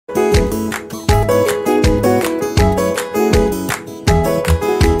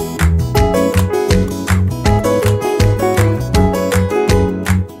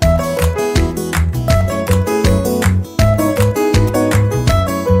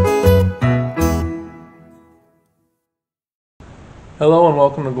Hello and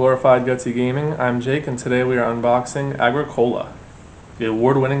welcome to Glorified Gutsy Gaming. I'm Jake and today we are unboxing Agricola, the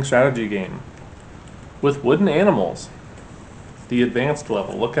award-winning strategy game with wooden animals. The advanced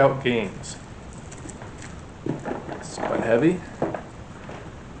level, Lookout Games. It's quite heavy.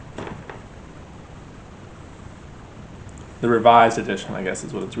 The revised edition, I guess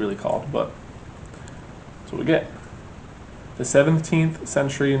is what it's really called, but that's what we get. The 17th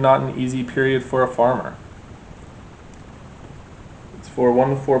century, not an easy period for a farmer. It's for 1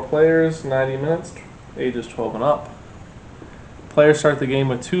 to 4 players, 90 minutes, ages 12 and up. Players start the game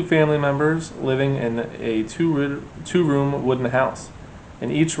with 2 family members living in a two-room wooden house. In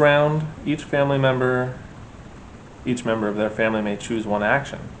each round, each member of their family may choose one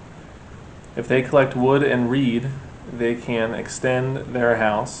action. If they collect wood and read, they can extend their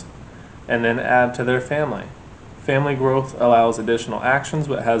house and then add to their family. Family growth allows additional actions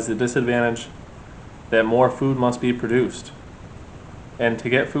but has the disadvantage that more food must be produced. And to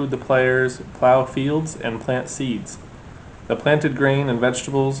get food, the players plow fields and plant seeds. The planted grain and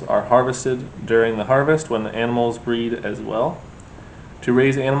vegetables are harvested during the harvest when the animals breed as well. To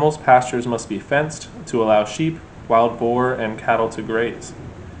raise animals, pastures must be fenced to allow sheep, wild boar, and cattle to graze.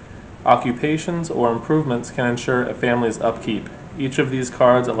 Occupations or improvements can ensure a family's upkeep. Each of these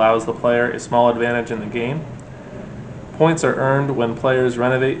cards allows the player a small advantage in the game. Points are earned when players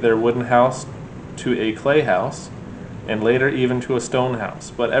renovate their wooden house to a clay house, and later even to a stone house.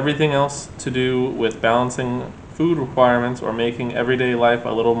 But everything else to do with balancing food requirements or making everyday life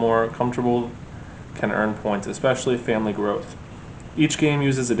a little more comfortable can earn points, especially family growth. Each game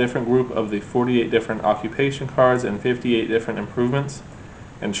uses a different group of the 48 different occupation cards and 58 different improvements,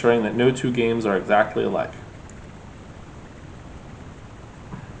 ensuring that no 2 games are exactly alike.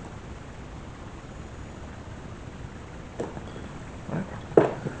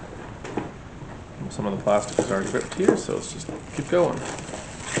 Some of the plastic is already ripped here, so let's just keep going.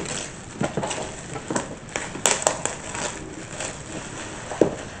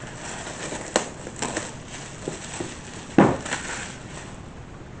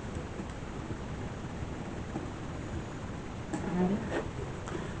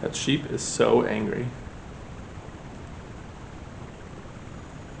 That sheep is so angry.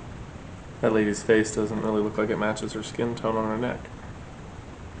 That lady's face doesn't really look like it matches her skin tone on her neck.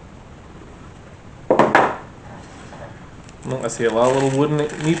 Well, I see a lot of little wooden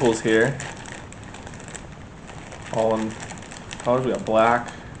meeples here. All in colors. We got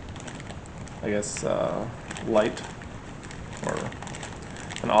black, I guess light, or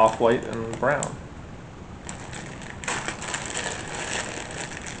an off-white and brown.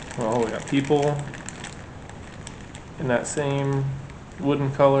 Well, we got people in that same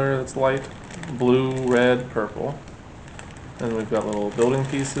wooden color that's light, blue, red, purple. And we've got little building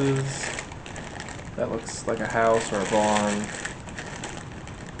pieces. That looks like a house or a barn.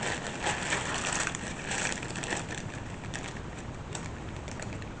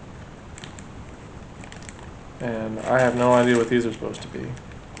 And I have no idea what these are supposed to be.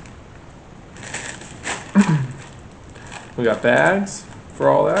 We got bags for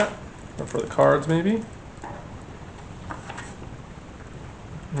all that, or for the cards maybe.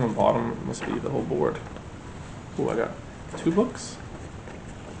 And the bottom must be the whole board. Oh, I got 2 books.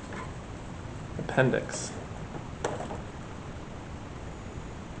 Appendix.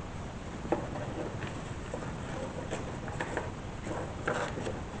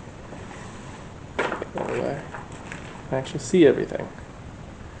 That way I can actually see everything.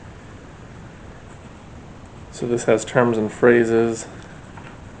 So this has terms and phrases.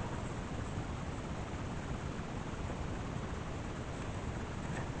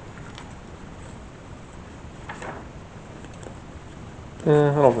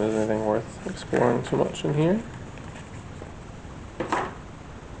 I don't think there's anything worth exploring too much in here.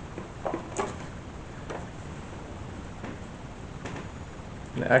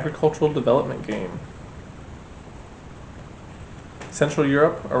 An agricultural development game. Central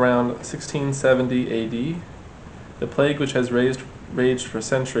Europe around 1670 AD. The plague which has raged for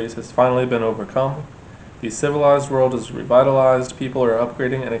centuries has finally been overcome. The civilized world is revitalized. People are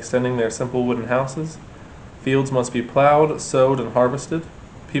upgrading and extending their simple wooden houses. Fields must be plowed, sowed, and harvested.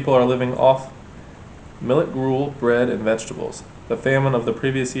 People are living off millet gruel, bread, and vegetables. The famine of the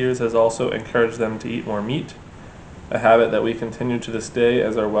previous years has also encouraged them to eat more meat, a habit that we continue to this day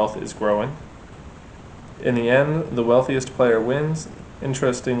as our wealth is growing. In the end, the wealthiest player wins.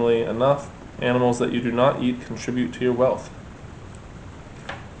 Interestingly enough, animals that you do not eat contribute to your wealth.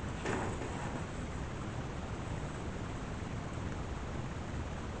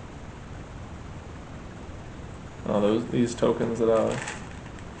 These tokens that I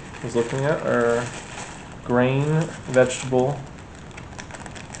was looking at are grain, vegetable,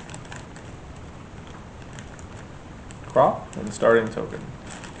 crop and starting token.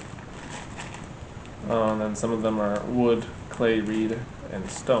 And then some of them are wood, clay, reed, and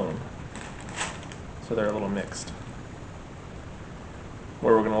stone. So they're a little mixed.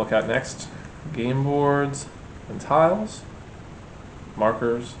 What we're going to look at next, game boards and tiles,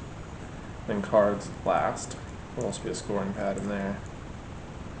 markers, and cards last. There'll also be a scoring pad in there.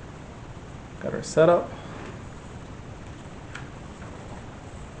 Got our setup.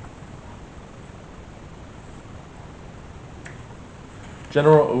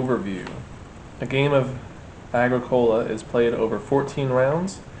 General overview. A game of Agricola is played over 14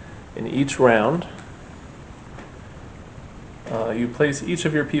 rounds. In each round, you place each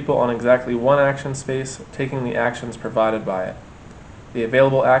of your people on exactly one action space, taking the actions provided by it. The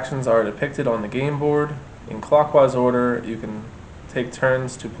available actions are depicted on the game board. In clockwise order, you can take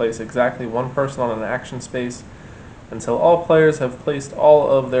turns to place exactly one person on an action space until all players have placed all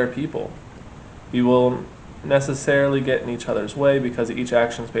of their people. You will necessarily get in each other's way because each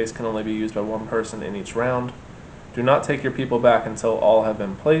action space can only be used by one person in each round. Do not take your people back until all have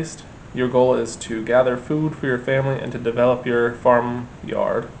been placed. Your goal is to gather food for your family and to develop your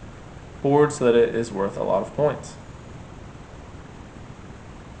farmyard board so that it is worth a lot of points.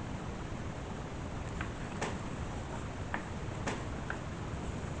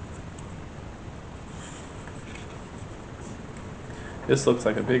 This looks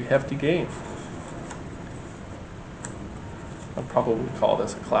like a big hefty game. I'd probably call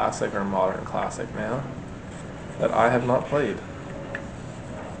this a classic or modern classic now that I have not played.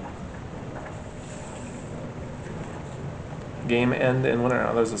 Game end and winner.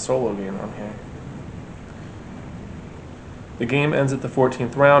 Oh, there's a solo game on here. The game ends at the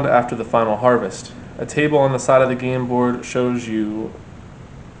 14th round after the final harvest. A table on the side of the game board shows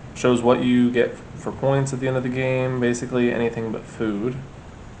what you get for points at the end of the game, basically anything but food.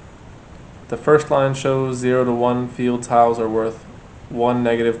 The first line shows 0 to 1 field tiles are worth 1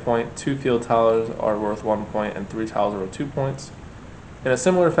 negative point, 2 field tiles are worth 1 point, and 3 tiles are worth 2 points. In a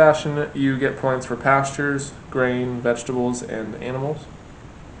similar fashion, you get points for pastures, grain, vegetables, and animals.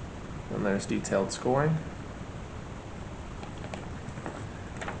 And there's detailed scoring.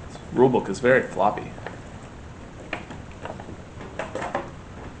 This rulebook is very floppy.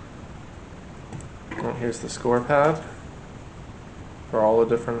 And here's the score pad for all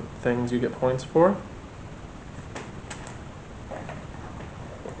the different things you get points for.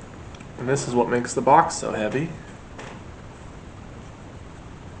 And this is what makes the box so heavy.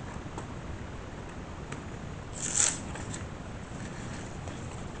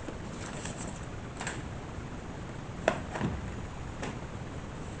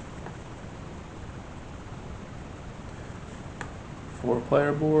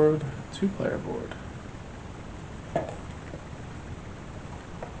 Four-player board, two-player board.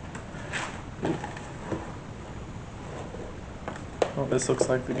 Oh, this looks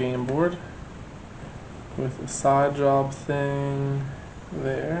like the game board with a side job thing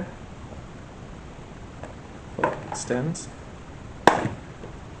there. Well, it extends. Some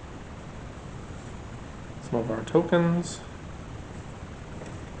of our tokens.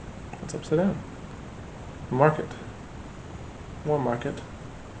 What's upside down? Market. More market.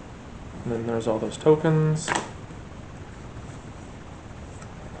 And then there's all those tokens.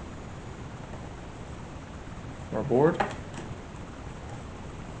 Our board.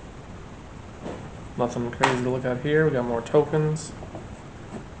 Nothing crazy to look at here. We got more tokens.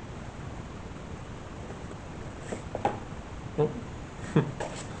 Oh.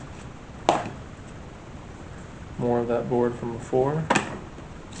 More of that board from before.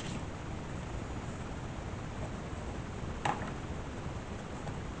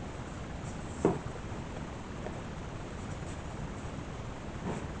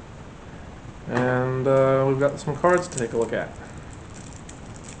 And we've got some cards to take a look at.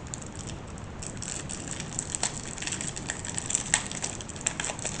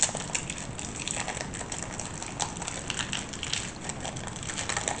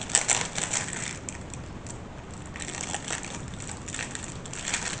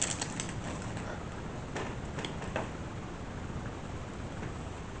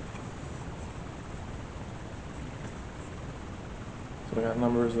 So we got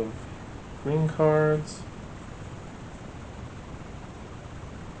numbers of green cards,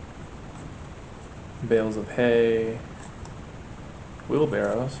 bales of hay,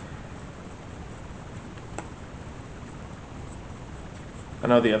 wheelbarrows. I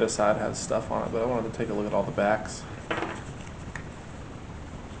know the other side has stuff on it, but I wanted to take a look at all the backs.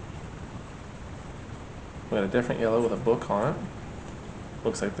 We got a different yellow with a book on it.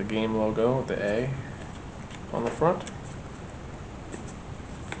 Looks like the game logo with the A on the front.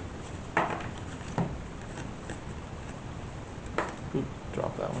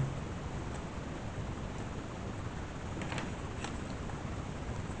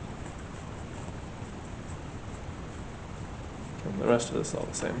 The rest of this is all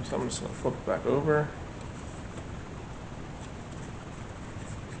the same, so I'm just going to flip it back over.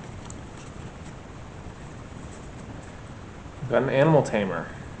 Got an animal tamer.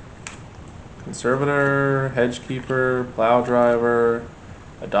 Conservator, hedge keeper, plow driver,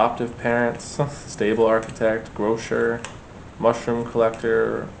 adoptive parents, stable architect, grocer, mushroom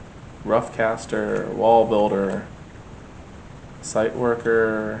collector, rough caster, wall builder, site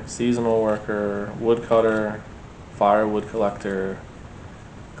worker, seasonal worker, woodcutter, firewood collector,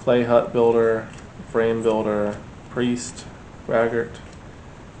 clay hut builder, frame builder, priest, braggart,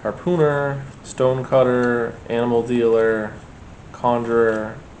 harpooner, stone cutter, animal dealer,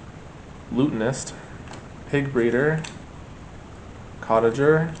 conjurer, lutenist, pig breeder,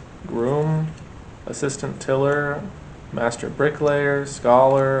 cottager, groom, assistant tiller, master bricklayer,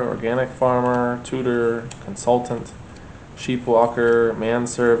 scholar, organic farmer, tutor, consultant, sheep walker,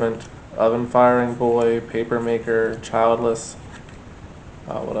 manservant, oven firing boy, paper maker, childless.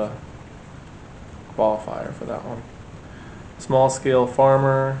 What a qualifier for that one. Small scale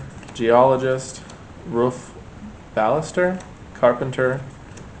farmer, geologist, roof baluster, carpenter,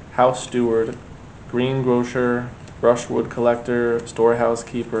 house steward, greengrocer, brushwood collector, storehouse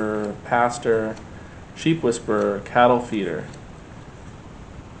keeper, pastor, sheep whisperer, cattle feeder,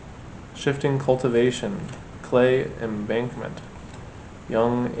 shifting cultivation, clay embankment,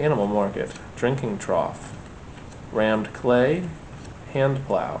 young animal market, drinking trough, rammed clay, hand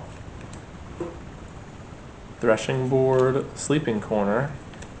plow, threshing board, sleeping corner,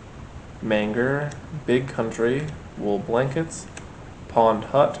 manger, big country, wool blankets, pond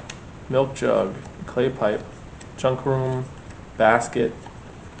hut, milk jug, clay pipe, junk room, basket,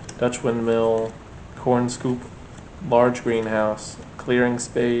 Dutch windmill, corn scoop, large greenhouse, clearing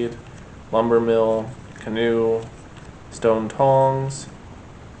spade, lumber mill, canoe, stone tongs,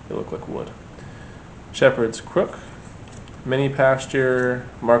 they look like wood, shepherd's crook, mini pasture,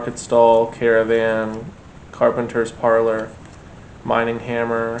 market stall, caravan, carpenter's parlor, mining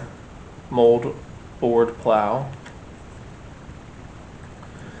hammer, mold board plow,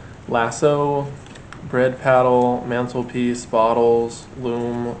 lasso, bread paddle, mantelpiece, bottles,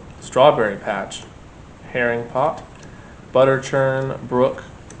 loom, strawberry patch, herring pot, butter churn, brook,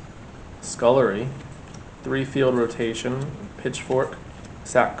 scullery, 3-field rotation, pitchfork,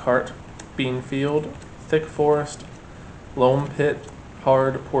 sack cart, bean field, thick forest, loam pit,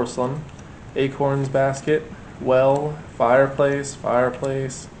 hard porcelain, acorns basket, well, fireplace,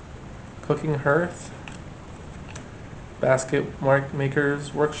 cooking hearth, basket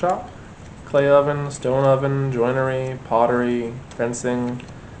maker's workshop, clay oven, stone oven, joinery, pottery, fencing,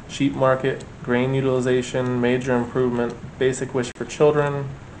 sheep market, grain utilization, major improvement, basic wish for children,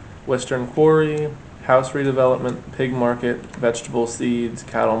 western quarry, house redevelopment, pig market, vegetable seeds,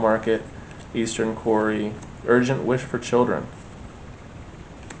 cattle market, eastern quarry, urgent wish for children,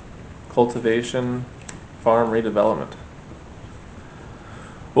 cultivation, farm redevelopment.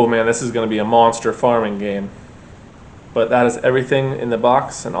 Oh man, this is going to be a monster farming game. But that is everything in the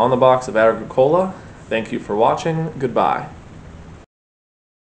box and on the box of Agricola. Thank you for watching. Goodbye.